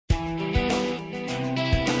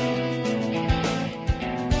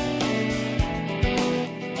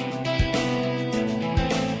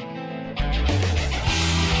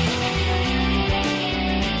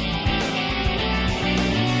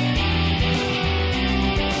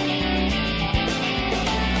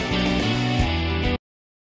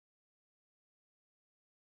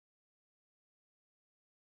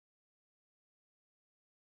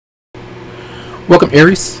Welcome,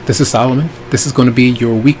 Aries. This is Solomon. This is going to be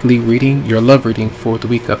your weekly reading, your love reading for the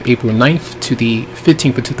week of April 9th to the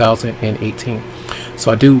 15th of 2018.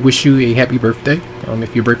 So I do wish you a happy birthday.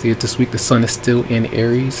 If your birthday is this week, the sun is still in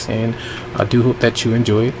Aries, and I do hope that you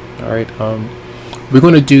enjoy it. All right. We're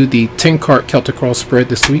going to do the 10 card Celtic cross spread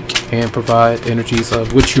this week and provide energies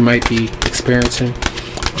of what you might be experiencing,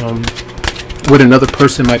 what another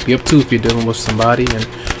person might be up to if you're dealing with somebody, and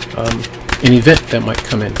an event that might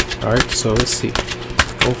come in. All right, so let's see.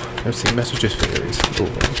 Let's see messages for Aries.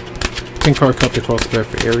 10 card Celtic cross spread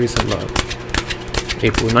for Aries and love,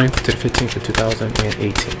 April 9th to the 15th of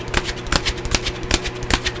 2018.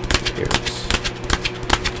 Aries.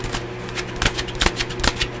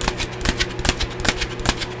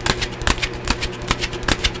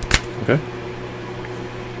 Okay.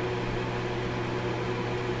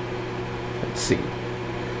 Let's see.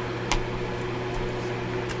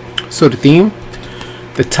 So the theme,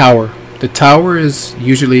 the Tower. The Tower is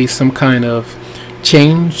usually some kind of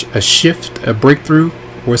change, a shift, a breakthrough,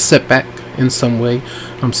 or a setback in some way.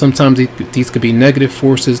 Sometimes these could be negative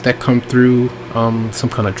forces that come through, some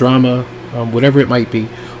kind of drama, whatever it might be.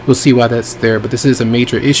 We'll see why that's there. But this is a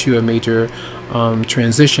major issue, a major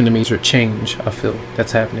transition, a major change, I feel,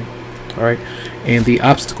 that's happening. All right. And the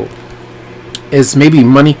obstacle is maybe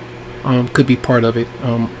money, could be part of it.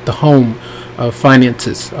 The home.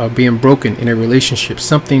 Finances being broken in a relationship,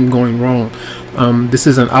 something going wrong. This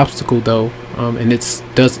is an obstacle though, and it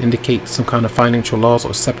does indicate some kind of financial loss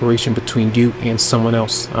or separation between you and someone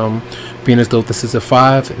else. Being as though this is a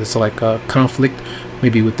 5, it's like a conflict,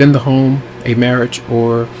 maybe within the home, a marriage,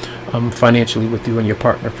 or financially with you and your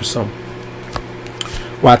partner for some.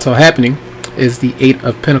 Why it's all happening is the 8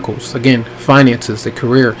 of Pentacles. Again, finances, the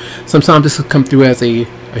career. Sometimes this will come through as a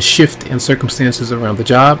shift in circumstances around the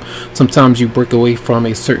job. Sometimes you break away from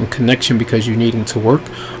a certain connection because you're needing to work,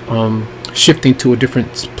 shifting to a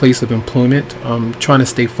different place of employment, trying to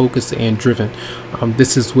stay focused and driven.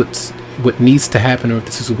 This is what needs to happen, or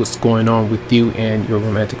this is what's going on with you and your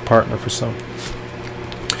romantic partner for some.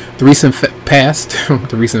 The recent past,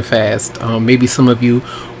 the recent fast, maybe some of you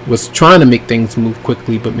was trying to make things move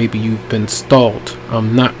quickly, but maybe you've been stalled,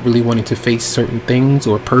 not really wanting to face certain things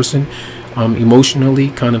or person, emotionally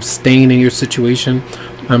kind of staying in your situation,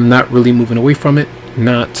 not really moving away from it,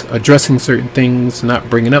 not addressing certain things, not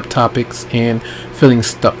bringing up topics, and feeling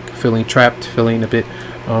stuck, feeling trapped, feeling a bit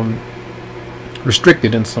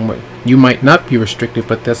restricted in some way. You might not be restricted,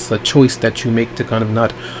 but that's a choice that you make to kind of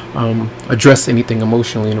not address anything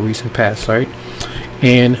emotionally in the recent past, right?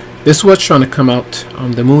 And this was trying to come out,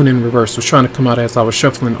 the moon in reverse was trying to come out as I was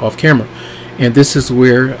shuffling off camera. And this is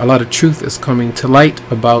where a lot of truth is coming to light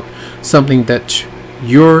about something that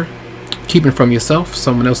you're keeping from yourself,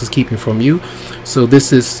 someone else is keeping from you. So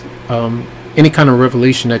this is any kind of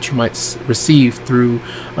revelation that you might receive through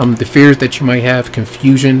the fears that you might have,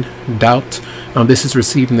 confusion, doubt. This is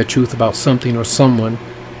receiving the truth about something or someone,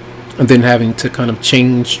 and then having to kind of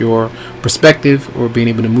change your perspective or being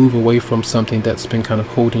able to move away from something that's been kind of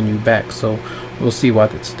holding you back. So we'll see why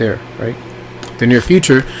that's there, right? The near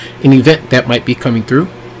future, an event that might be coming through.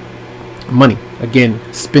 Money, again,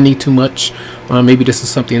 spending too much. Maybe this is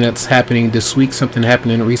something that's happening this week, something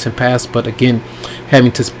happened in the recent past, but again,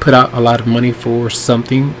 having to put out a lot of money for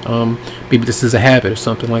something. Maybe this is a habit or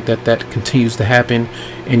something like that that continues to happen,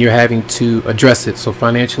 and you're having to address it. So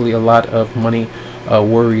financially, a lot of money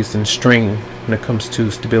worries and strain when it comes to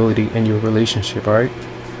stability in your relationship. All right.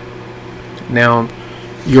 Now,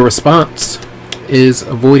 your response is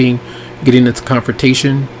avoiding getting into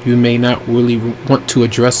confrontation. You may not really want to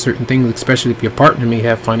address certain things, especially if your partner may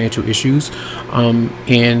have financial issues,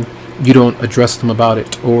 and you don't address them about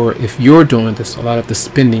it. Or if you're doing this, a lot of the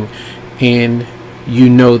spending, and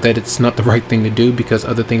you know that it's not the right thing to do because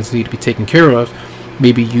other things need to be taken care of,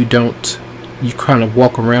 maybe you kind of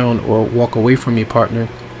walk around or walk away from your partner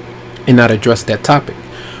and not address that topic.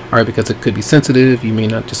 All right, because it could be sensitive. You may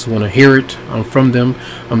not just want to hear it from them,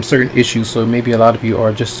 certain issues. So maybe a lot of you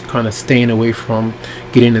are just kind of staying away from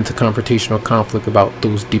getting into confrontation or conflict about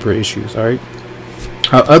those deeper issues. All right,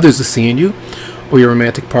 how others are seeing you or your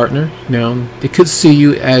romantic partner. Now, they could see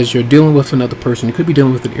you as you're dealing with another person. You could be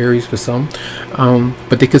dealing with an Aries for some,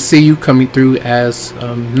 but they could see you coming through as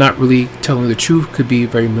not really telling the truth. Could be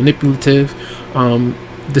very manipulative.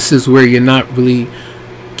 This is where you're not really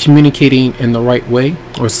communicating in the right way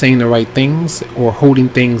or saying the right things or holding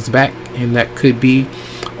things back, and that could be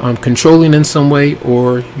controlling in some way,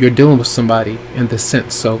 or you're dealing with somebody in this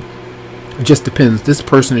sense. So it just depends. This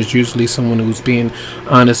person is usually someone who's being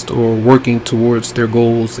honest or working towards their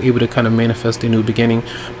goals, able to kind of manifest a new beginning,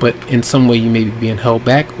 but in some way you may be being held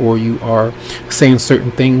back, or you are saying certain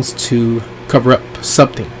things to cover up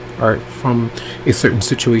something, all right, from a certain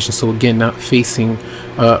situation. So again, not facing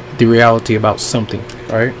the reality about something,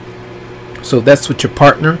 all right. So that's what your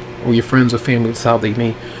partner or your friends or family, is how they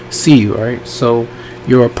may see you, all right. So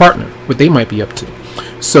your partner, what they might be up to.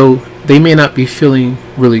 So they may not be feeling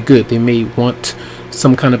really good. They may want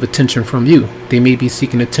some kind of attention from you. They may be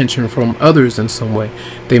seeking attention from others in some way.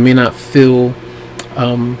 They may not feel,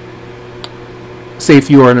 say if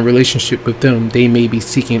you are in a relationship with them, they may be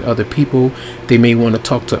seeking other people. They may want to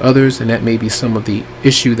talk to others, and that may be some of the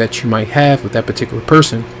issue that you might have with that particular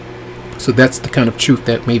person. So that's the kind of truth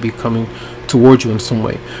that may be coming towards you in some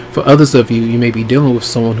way. For others of you, you may be dealing with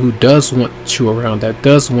someone who does want you around, that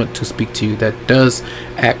does want to speak to you, that does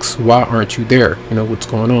ask, why aren't you there? You know, what's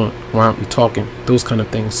going on? Why aren't we talking? Those kind of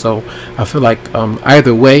things. So I feel like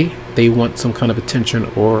either way, they want some kind of attention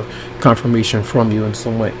or confirmation from you in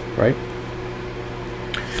some way, right?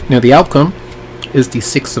 Now the outcome is the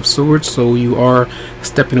Six of Swords. So you are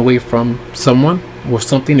stepping away from someone or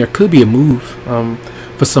something. There could be a move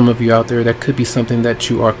for some of you out there. That could be something that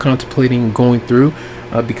you are contemplating going through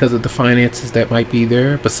because of the finances that might be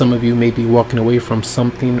there. But some of you may be walking away from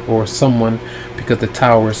something or someone because the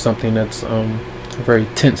Tower is something that's very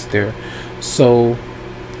tense there. So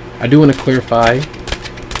I do want to clarify.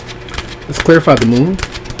 Let's clarify the moon.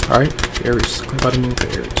 All right, Aries. Clarify the moon for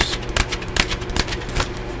Aries.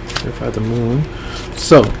 Clarify the moon.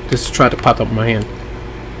 So this is trying to pop up in my hand.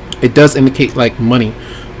 It does indicate like money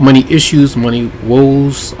issues, money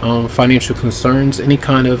woes, financial concerns, any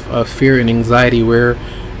kind of fear and anxiety where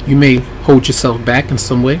you may hold yourself back in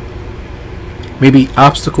some way. Maybe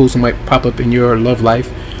obstacles might pop up in your love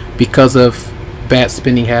life because of bad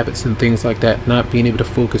spending habits and things like that, not being able to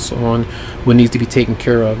focus on what needs to be taken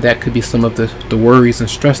care of. That could be some of the worries and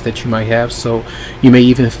stress that you might have. So you may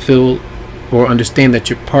even feel or understand that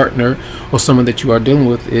your partner or someone that you are dealing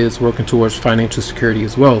with is working towards financial security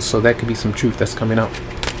as well. So that could be some truth that's coming out.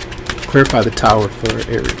 Clarify the Tower for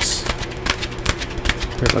Aries.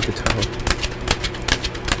 Clarify the Tower.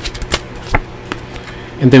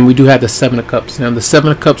 And then we do have the Seven of Cups. Now the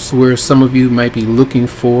Seven of Cups, where some of you might be looking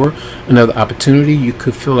for another opportunity. You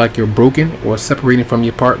could feel like you're broken or separating from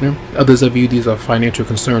your partner. Others of you, these are financial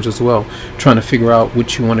concerns as well, trying to figure out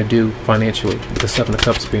what you want to do financially with the Seven of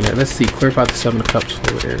Cups being there. Let's see, clarify the Seven of Cups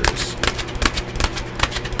for Aries.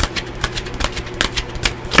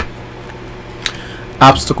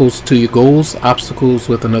 Obstacles to your goals, obstacles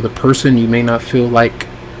with another person. You may not feel like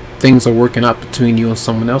things are working out between you and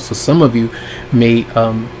someone else. So some of you may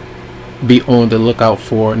be on the lookout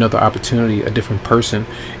for another opportunity, a different person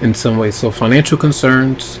in some way. So financial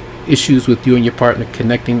concerns, issues with you and your partner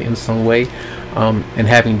connecting in some way, and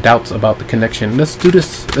having doubts about the connection. Let's do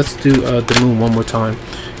this. Let's do the moon one more time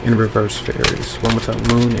in reverse for Aries. One more time,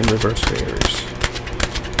 moon in reverse for Aries.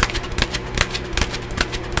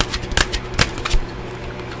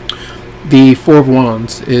 The Four of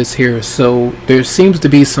Wands is here, so there seems to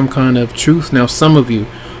be some kind of truth. Now some of you,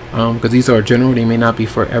 because these are general, they may not be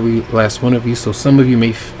for every last one of you, so some of you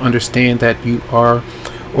may understand that you are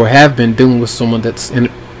or have been dealing with someone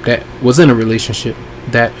that was in a relationship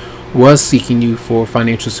that was seeking you for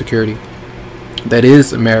financial security, that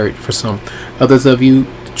is married for some. Others of you,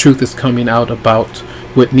 the truth is coming out about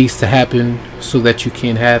what needs to happen so that you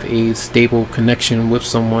can have a stable connection with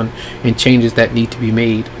someone and changes that need to be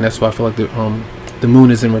made. And that's why I feel like the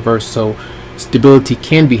moon is in reverse. So stability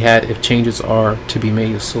can be had if changes are to be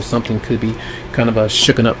made. So something could be kind of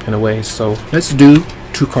shooken up in a way. So let's do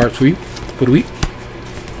two cards for you for the week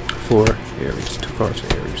for Aries. Two cards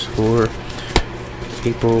for Aries for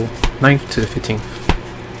April 9th to the 15th.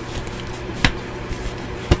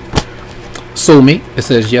 Soulmate. It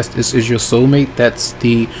says yes, this is your soulmate. That's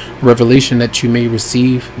the revelation that you may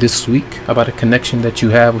receive this week about a connection that you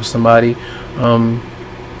have with somebody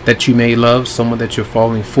that you may love, someone that you're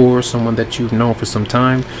falling for, someone that you've known for some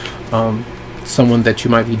time, someone that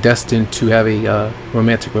you might be destined to have a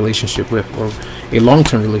romantic relationship with, or a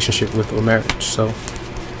long-term relationship with, or marriage. So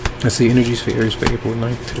let's see energies for Aries for April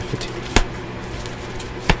 9th to the 15th.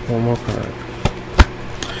 One more card.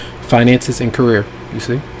 Finances and career. You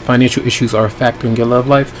see, financial issues are a factor in your love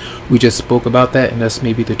life. We just spoke about that, and that's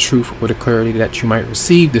maybe the truth or the clarity that you might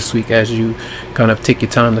receive this week as you kind of take your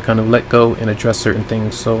time to kind of let go and address certain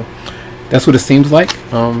things. So that's what it seems like.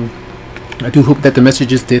 I do hope that the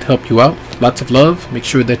messages did help you out. Lots of love. Make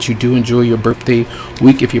sure that you do enjoy your birthday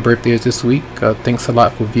week if your birthday is this week. Thanks a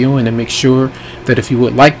lot for viewing, and make sure that if you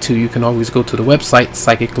would like to, you can always go to the website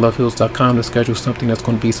psychicloveheals.com to schedule something that's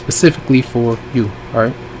going to be specifically for you. All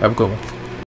right, have a good one.